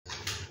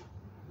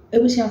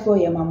Ebusiafo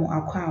ye mamu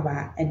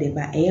akwaba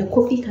edeba eye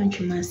Coffee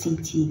Countryman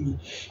CTV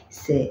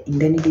se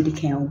ndani dedi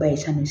kan oba e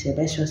channel se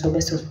be sure so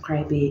be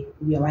subscribe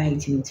we are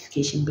hit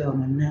notification bell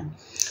na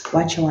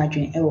watch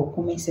wadwen e wo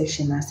comment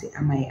section ase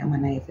amaye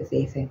amana ye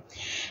fefefe.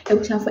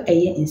 Ebusiafo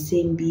eye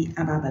nsem bi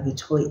ababa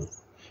betoy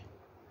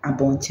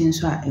abontin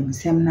so a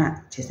emsem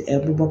na chese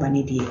ebubo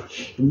bane de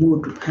emu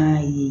odu pa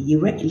ye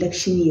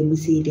election ye mu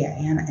say de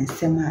yana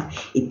ensem a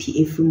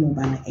epi efrimu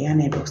bana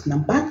yana docs na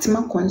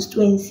Batman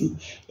constituency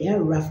ya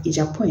rough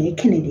Agyapong ye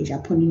Kennedy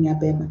Agyapong ni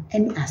abema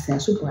any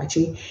asenso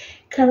boache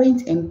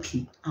current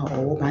MP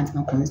our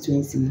Batman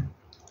constituency.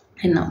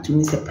 And now to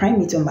me say prime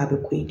minister mbabe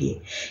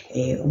kwede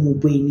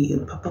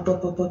omoboeni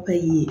papa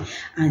yi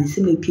and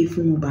se me pie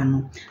fu mu ba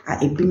no a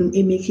ebinum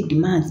make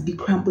demands bi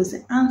crampos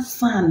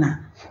answer na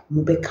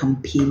mo be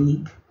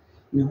campaign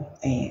no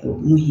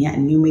mo hia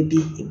nneoma bi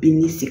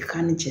ebini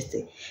sika ne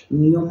chese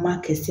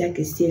nneoma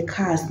kese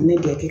cars ne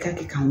de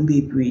keka ho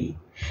bebre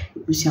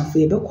ebusiafo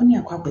ye be kone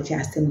akwagbaje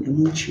asem na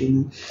mu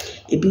chiremu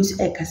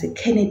ebinso e ka se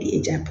Kennedy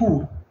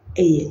Agyapong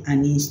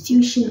an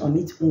institution on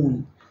its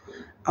own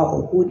are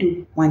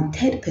holding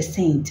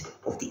 1/3%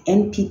 of the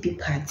NPP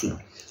party.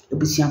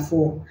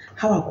 Ebusiafo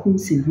Hawa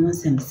koomson ho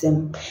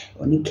semsem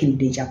oni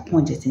Kennedy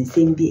Agyapong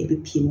jesensem bi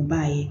ebepie mu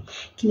baaye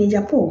Kennedy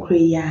Agyapong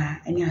kreya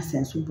ani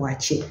asenso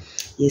boache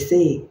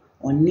yese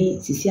oni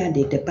sisi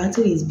the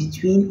battle is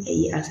between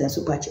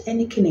asenso boache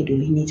any Kennedy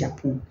ohine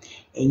Agyapong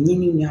enye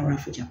ni nuara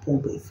for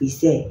Agyapong but if we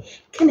say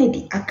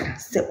Kennedy aka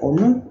se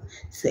ono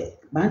se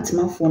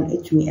Batman phone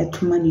etumi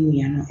etuma ni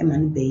nua no ema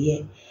no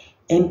beye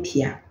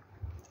MP a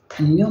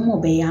nyomo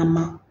beye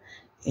ama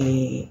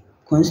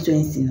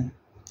constituency no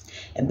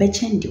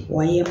ebechende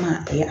waye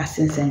ma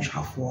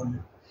central for no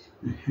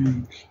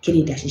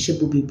Kennedy ahihye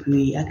bo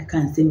bebre akaka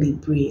nsem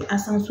bebre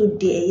asanso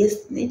de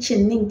yes neche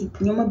ning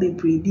nyoma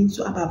bebre bi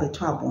nso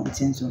ababeto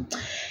abonten so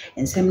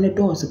ensem ne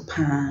doors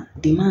pa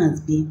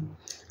demands bi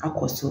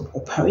akoso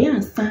opare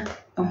ansa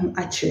ho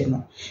akire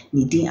no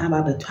ni din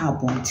ababeto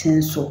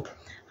abonten so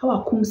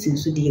Hawa koomson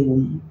so de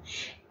wom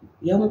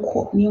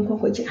yonko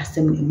kwaji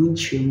asem ne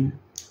munchiremu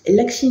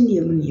election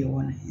year mu ne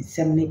won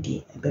ensem ne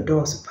de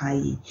bedoors pa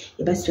yi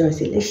e be sure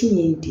say election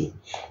year de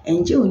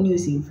enje o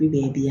news in free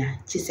baby a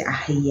chise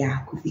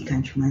ahaya Coffee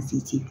Countryman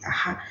CTV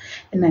aha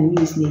na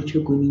news na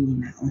etwego ni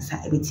nyina onsa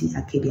ebeti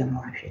akebia ma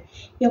wahwe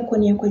yonko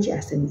ne kwaji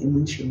asem ne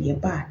munchiremu ye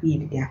ba ne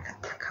de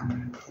aka mo.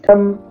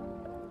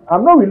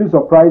 I'm not really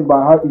surprised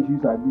by how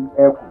issues are being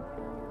echoed.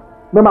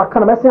 Me ma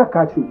kana mesi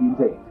aka chu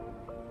bi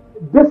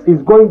this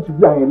is going to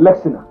be an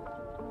election.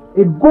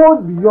 It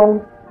goes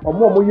beyond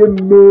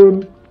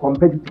main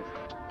competitors.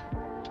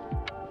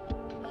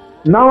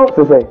 Now,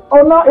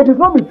 now it is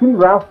not between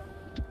Raf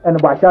and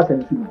Bashas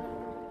and Simi.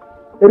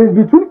 It is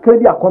between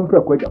Kennedy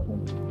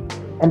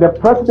Agyapong and the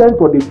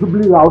president or the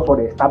Jubilee House or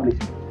the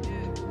establishment.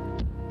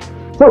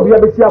 So we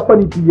have a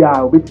funny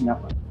PR waiting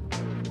up.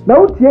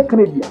 Now, here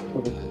Kennedy,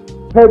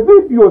 her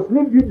videos,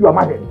 new video,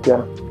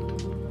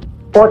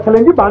 or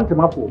challenge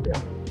Bantamafobia.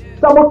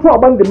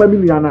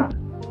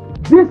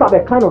 These are the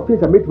kind of things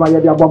that make my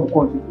Agyapong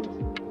constituency.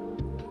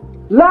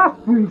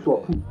 Last 2 weeks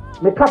or 2,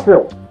 me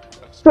cattle.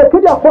 So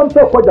Kennedy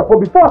Agyapong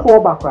before I saw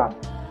background.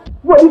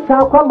 What you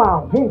can come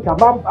out, hint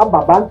about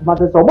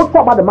Bantamafobia, so much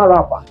about the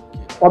Marafa,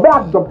 or they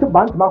adopted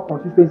Bantamafobia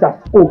constituency as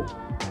oh.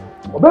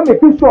 Or they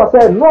making sure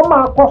say no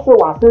man cost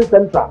was in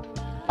central,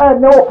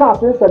 and no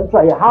cast in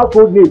central a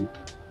household name,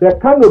 the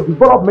kind of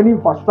development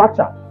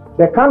infrastructure,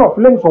 the kind of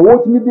links or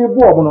what need they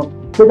go.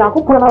 So now,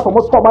 who can also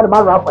talk about the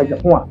Marafa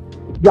Japan?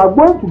 You are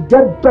going to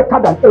get better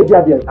than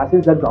ADR as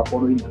in central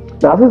following.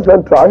 Now, this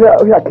central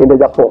here came to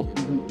Japan.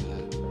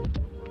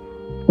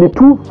 The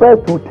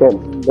first two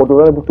terms of the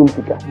Honorable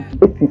Tumsika,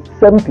 it is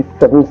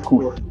 77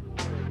 schools.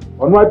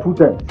 On why 2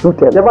 terms? 2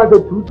 terms. Never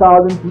said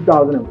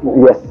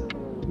 2004. Yes.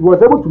 He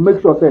was able to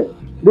make sure say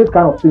this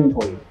kind of thing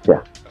for you.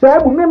 Yeah. So I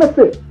will never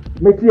say,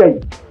 make clear.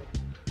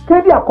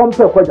 Kennedy Agyapong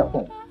for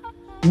Japan.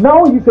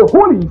 Now he's a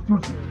whole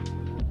institution.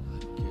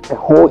 A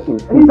whole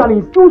institution. He's an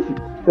institution.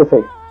 To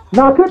say.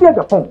 Now Kennedy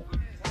Agyapong.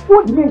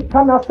 What do you mean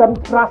can some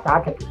class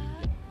architect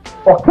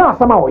or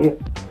class away?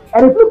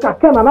 And if you look at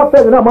Ken and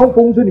after the amount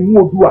of in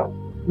Modua,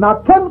 now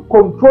Ken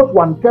controls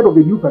 1/3 of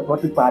the new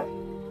patriotic party.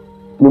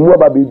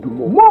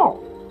 More.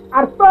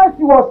 At first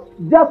he was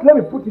just, let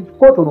me put it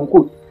quote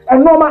unquote, a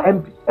normal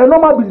MP, a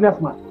normal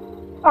businessman.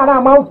 And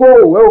I'm out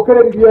for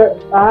okay here,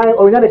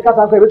 or in the case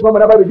of this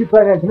woman about the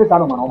different in this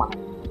normal.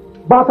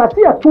 But I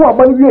see a 2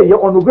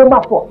 on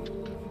November 4th.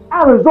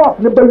 And results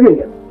number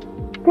year.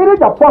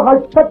 Kennedy Agyapong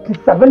has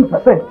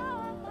 37%.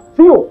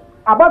 See you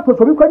about to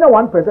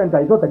 1%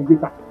 is not an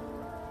indicator.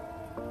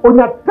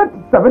 Only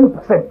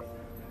 37%.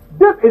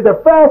 This is the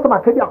first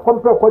time Kennedy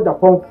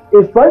Agyapong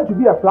is trying to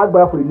be a flag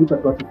bearer for the new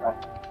patriotic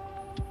party.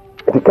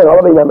 It can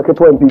only make a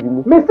 2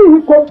 MP. May see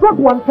he controls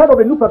 1/3 of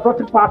the new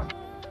patriotic party.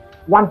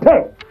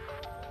 1/3.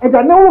 And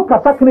I know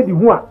Kennedy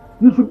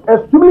you should be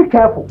extremely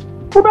careful.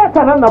 If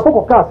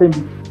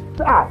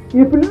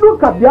you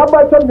look at the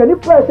Agyapong, the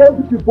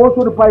president people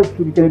also reply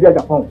to the Kennedy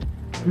Agyapong.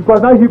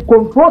 Because now he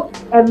controls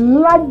a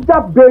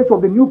larger base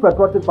of the new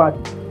patriotic party.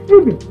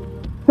 Even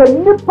Say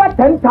nipa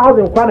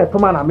 10,000 kwana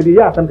tomana me dey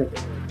something.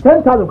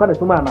 10,000 kwana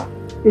tomana.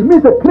 It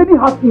means the credit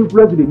has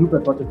influence the new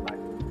patriotic life.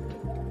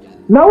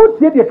 Now what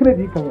say the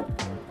credit can?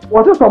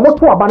 What is some more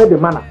to abandon the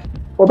manner?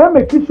 Oba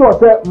make sure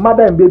say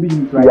mother and baby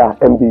unit right. Yeah,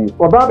 MB.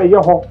 Oba be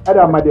your ho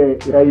other mother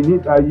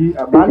unit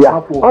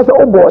yeah. Also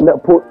obo na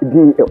po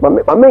di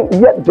I mean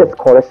yet just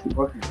correction.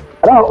 Okay.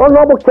 Now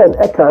honorable Ken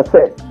I can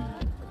say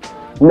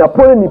na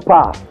po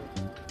nipa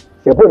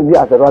se po ni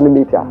as a running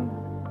meter.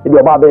 If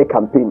your Baba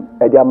campaign,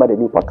 a dear mother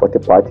new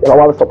patriotic party, and I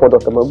want to support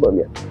Dr.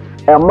 Mambomia.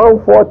 A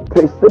month for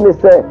Tristan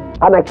say,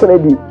 Anna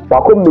Kennedy, so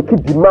I could make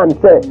it demand,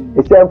 say,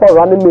 it's time for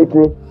running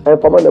meeting and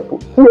for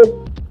Manapu. Here,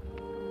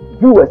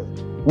 viewers,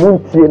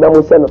 Munti and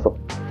Amusenoso.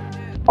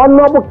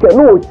 Honorable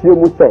Kenu, you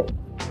must say,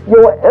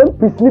 your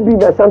MPs living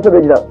in Santa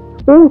Regina,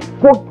 who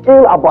spoke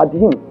ill about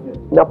him,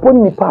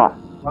 Napon Nipa,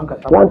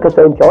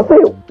 1%. I'll say,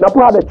 Napa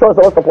had a choice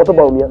of support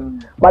about me,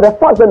 but the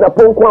first and the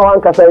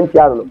Ponqua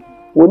 1%.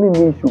 Only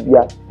needs to be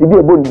a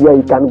bone here,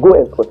 you can go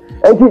and put.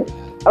 And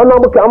I'm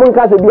not coming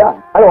to be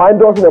a I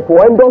endorse the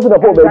poor, endorse the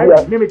poor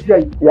baby.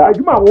 Yeah,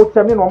 you might walk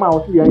 7 or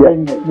miles.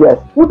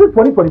 Yes, what's the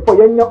 2024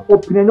 year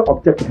opinion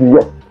objective?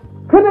 Yes.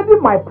 Kennedy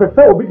might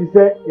prefer to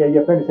say,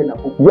 your friend is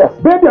yes,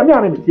 baby, I'm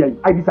here.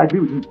 I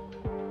disagree with you.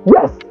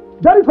 Yes,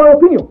 that is my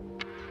opinion.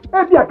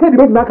 Maybe I can't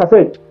make Naka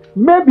say,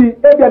 maybe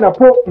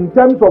in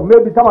terms of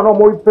maybe someone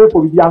more pay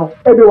for Vidiano,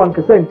 everyone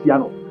can send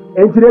Tiano.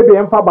 And today, be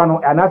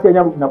Fabano and I say,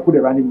 I'm put it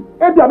running.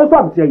 And the other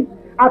one saying,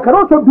 I can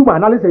also do my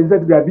analysis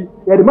that there be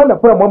a demand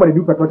for a moment to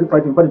do patriotic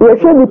fighting for the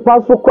nation. The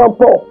Paso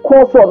Campo,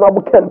 course on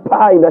Nabucan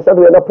Pie in a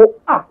shadow and a pop.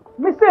 Ah,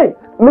 me say,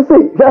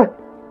 yeah,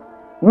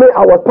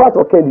 I was part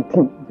of the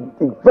team,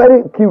 a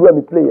very key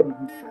rugby player.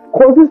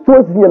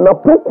 Consistency and a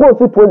poor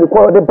constituency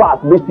called the bus,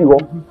 basically.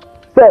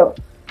 So,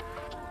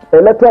 a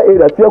letter A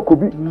that you could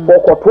be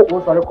for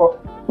Koto.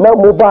 Now,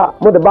 mobile,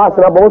 the bus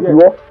and about you,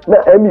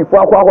 now, Emmy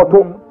for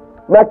Koto.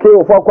 Na ke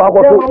o fa kwa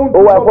kwa to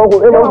o wa fa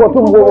ko e ma ko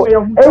to go e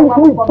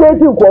ku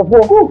tete ko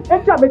fo e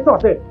ja me to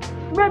say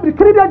maybe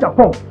Canada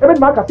Japan e be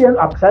ma ka say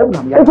apsai bu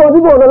na me e so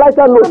people on like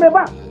that no me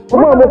ba o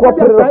ma mo ko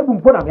apsai bu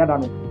mpo na me da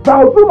no ba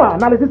o do my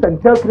analysis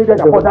and tell Canada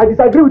Japan I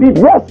disagree with it.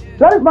 Yes,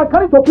 that is my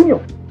current opinion.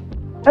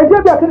 E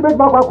je bi akene be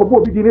ma kwa ko bo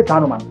bi di ni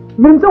sanu man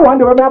me say one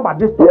day we about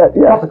this topic.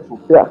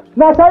 Yeah,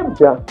 na say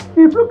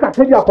if you can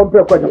Canada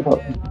compare kwa Japan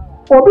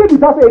obi bi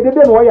ta say e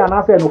dey no ya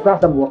na say no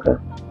class am work.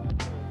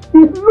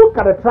 If you look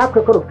at the track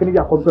record of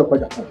Canada compared to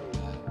Japan,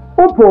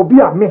 Opo be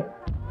a me,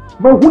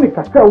 my who is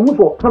a who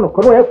so kind of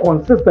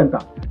consistent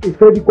is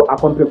very good a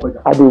compared to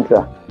Japan. I think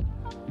so.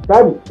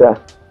 Yeah.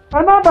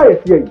 Another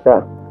is here.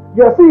 Yeah.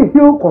 You see,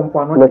 Hill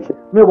Company.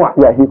 Me what?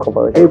 Yeah, Hill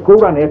Company. A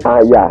program.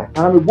 Yeah. And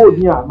I'm a board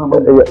here.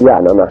 Yeah,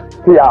 no.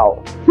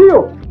 See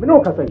you. Me no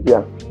can say.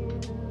 Yeah.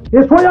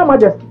 His Royal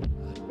Majesty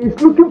is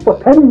looking for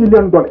 $10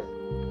 million.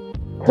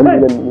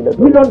 $10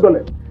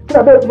 million.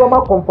 I bet you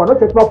are comfort,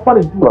 check my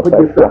funny do.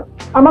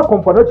 I'm a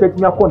comfort, check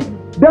me a corner.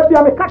 There be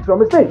a catcher,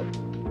 me say.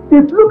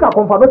 If you look at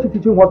comfort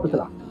teaching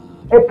hospital,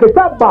 a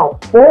keta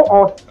about 4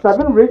 or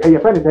 7 regions,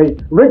 before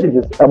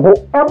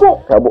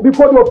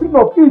the opinion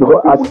of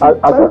people.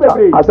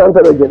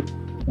 Asante region,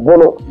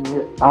 Bono,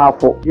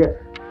 Afo,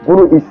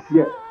 Bono East,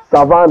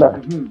 Savannah,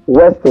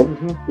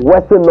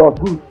 Western North.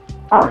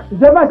 Ah,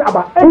 there is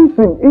about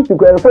 18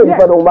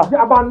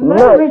 about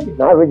 9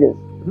 regions.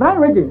 9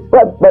 regions.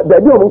 But they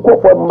don't go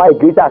for my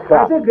greater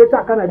Accra. I say greater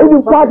Accra.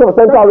 Even part of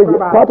Central region.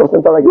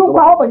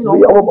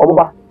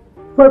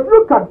 So if you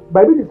look at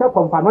by this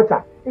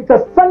Companocha, it's a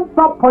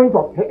central point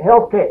of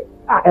healthcare.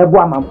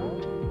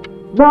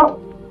 Now,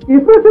 if you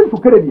listen to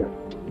Canada,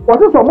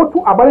 what is almost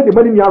to abandon the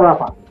money in your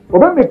rapper?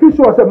 Or make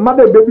sure that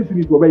mother and baby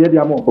should obey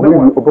their mom.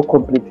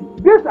 Completely.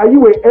 This are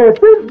you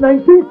since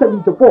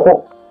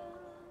 1974.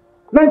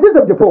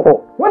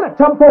 1974, when a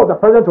champion was the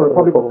president of the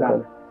Republic of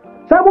Ghana.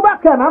 So go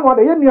back and I'm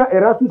the year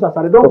Erasmus as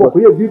I don't go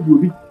for your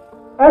video.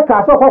 I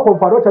can't so called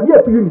Confederation, be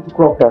a unity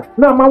crop.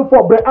 Now, man,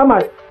 for am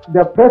I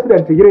the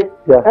president here?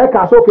 I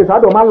can't so case I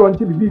don't mind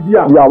launching the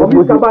video. Yeah,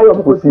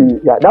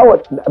 that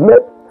was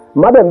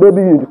Madam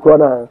Baby Unity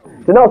Corner.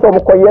 So now, some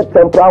quiet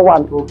temporary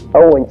one. I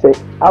won't say,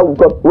 I've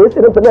got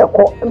wasted in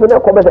the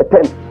comment at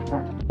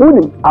 10.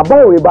 Winning a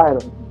boy we buy.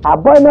 A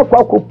buy no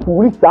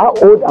police are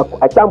old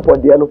a champion,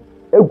 dear.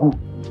 Egu.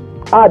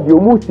 Add your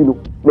musino,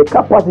 the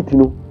capacity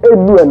no,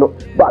 no,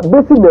 but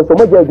business so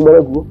much as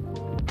Maragu.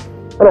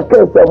 And I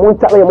can't say one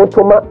time,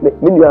 Montoma,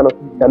 Miniano,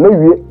 and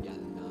maybe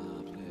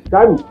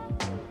Scàry.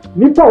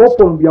 Nipa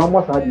open be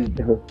almost adding.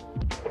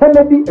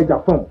 Kennedy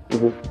Agyapong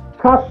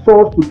cash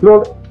source to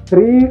build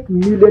 $3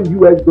 million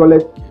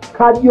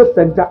cardio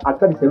center at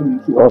 37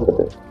 years.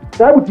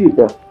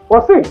 Scàry,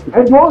 or say,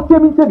 and you all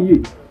came in 10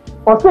 years.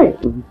 Or say,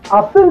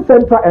 I've seen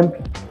Central MP.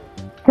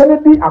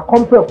 Kennedy, a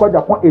company for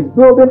Japan, is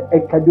building a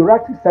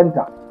cardiothoracic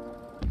center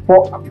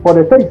for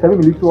the 37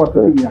 military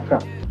hospital in Accra.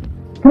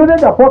 Kennedy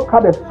Japan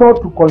had a source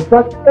to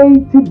construct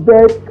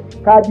 80-bed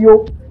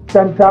cardio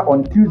center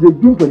on Tuesday,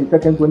 June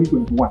 22nd,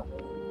 2021.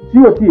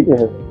 COT,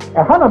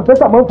 a hand and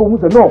pressure amount for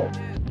Musa. No,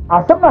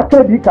 as some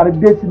Kennedy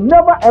candidates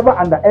never ever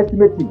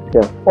underestimate him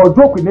or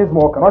joke with his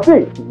more. Can I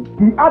say?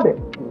 He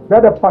added,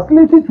 that the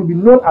facility to be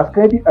known as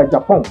Scàry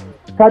Agyapong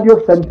Cardio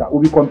Center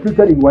will be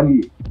completed in 1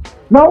 year.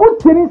 Now, what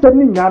training said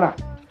in Ghana?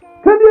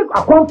 Scàry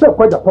accounted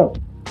for Agyapong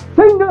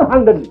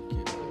single-handedly,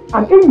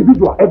 an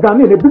individual, a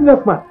Ghanaian, a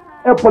businessman,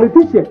 a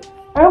politician,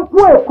 and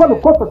who a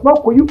corporate now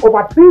for you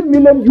over $3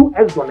 million to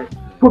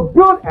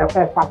build a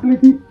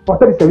facility for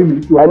 37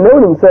 million. I know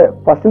him say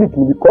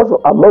facility because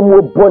of a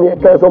more born here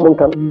can someone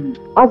can.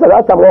 As a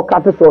lot of more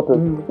cut short.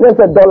 Let's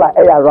say dollar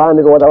around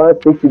it was around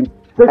 60.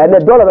 And the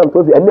dollar I'm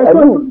supposed to and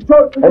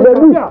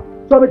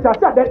so we just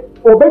said that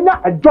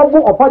Obenya a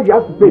double of what he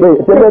has to pay.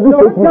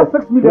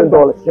 $6 million.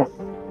 Yes.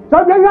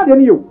 So we are the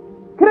new.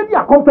 Can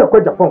you compare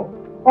with Japan?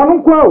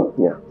 On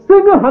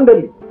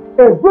single-handedly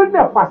is building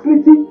a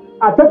facility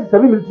at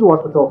 37 military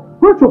hospital,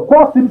 which will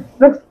cost him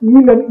 $6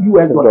 million.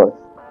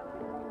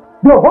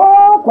 The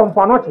whole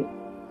Confanochi.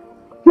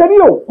 Can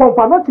you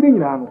Confanochi in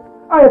Yano?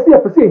 I see a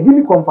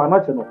healing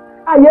Confanochi.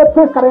 I have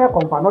Scàry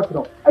Confanochi.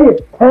 I have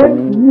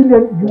 $10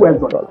 million.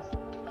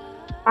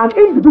 An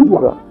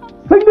individual,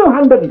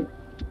 single-handedly,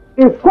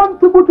 is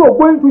contributing or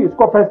going to his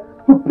coffers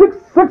to pick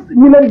 $6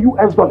 million to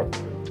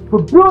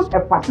build a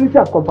facility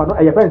at Confanochi.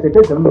 I have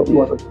 $37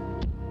 million.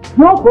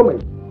 No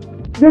comment.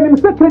 Then you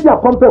say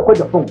Scàry compare with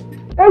Japan.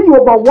 You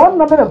about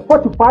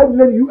 $145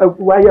 million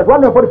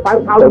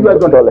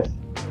 $145,000.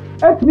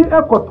 Actually,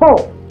 a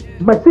cotton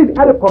machine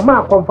at a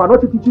command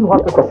Confanochi teaching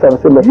hospital.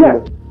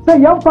 Yes, say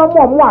young family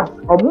once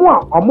or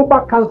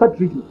mobile cancer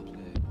treatment.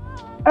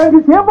 And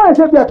this year, I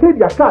said, we are trading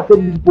your car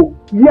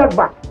years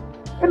back.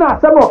 And I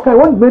said, okay,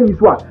 one man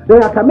is one.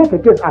 Then I can make a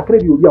case, I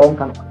credit your own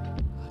country.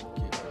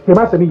 Say,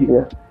 Master, say,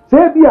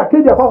 we are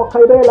trading your car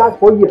last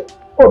 4 years.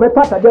 Oh, my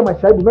tata, my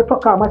child, my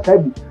talk, my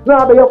child.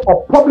 Now they have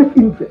of public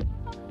interest.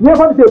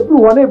 Never say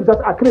blue one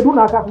because I can't do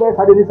not have less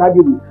than this. I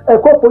give you a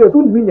call for a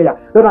soon mean, then I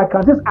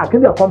can just I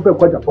can compare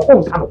for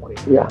own kind of.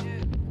 Yeah.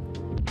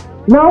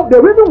 Now,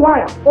 the reason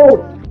why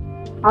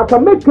I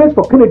can make case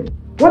for Kennedy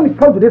when it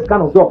comes to this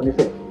kind of job, they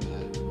say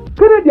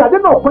Kennedy, I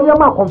don't know when you're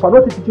my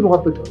Confanochi teaching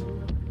hospital.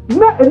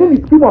 Not any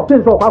scheme of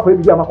things of how to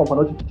be a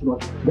Confanochi teaching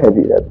hospital.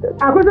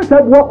 I could just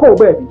say, walk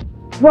over, baby.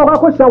 No, I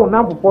could show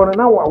number for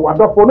now. I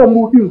don't for no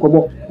moving.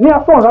 Near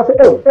phone, I say,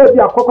 oh, if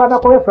you are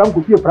coconut from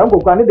Kupi, Franco,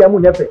 Granny, the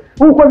Munefe,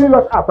 who could give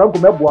us a Franco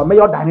Mebo,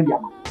 Mayor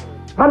Daniel.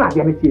 Hana,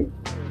 Yanity.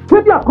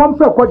 Take your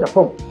compare for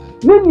Japan.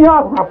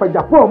 Ninya, after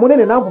Japan, money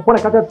and number for a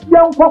cat,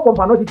 young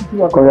Confanochi teaching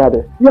what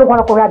Corradi. You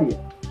want to Corradi.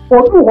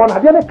 Or do one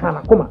again,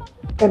 can come.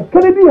 And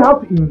Kennedy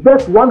have to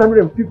invest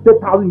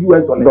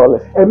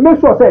 $150,000 and make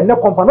sure say no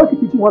Confanochi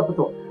teaching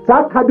hospital,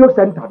 Cardio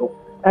Center.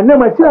 And then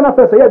my children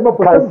after say no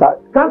for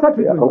cancer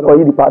treatment.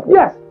 Oncology department.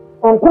 Yes,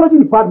 oncology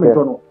department.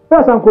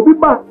 First, I'm going to be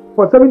back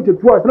for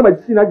 72 hours. Now my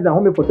children are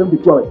home for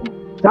 72 hours.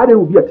 So there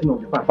will be a team of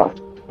the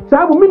past. So I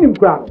have a minimum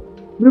crowd.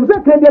 We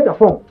say Kennedy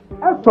Agyapong.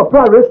 I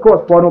supply race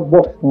course for no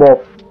box.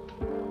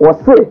 Was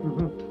say,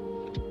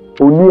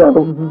 Only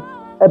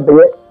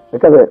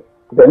because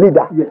the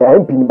leader, the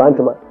MP in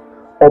Bantama,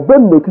 or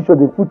Ben making sure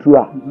the future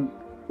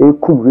a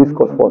cool race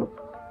course for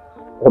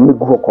or make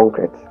go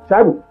concrete.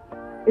 Shabu,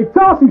 it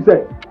tells you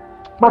say.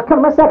 But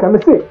can I say,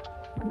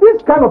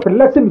 this kind of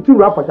election between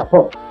Rap and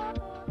Japan,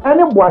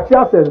 and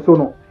Boachia says so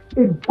no,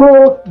 it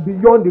goes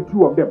beyond the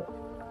two of them.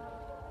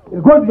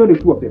 It goes beyond the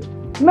two of them.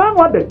 Now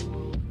what then?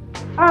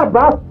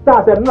 Black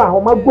Stars and now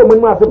my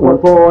woman was for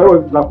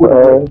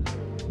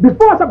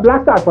before I said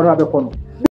Black Stars for another phone.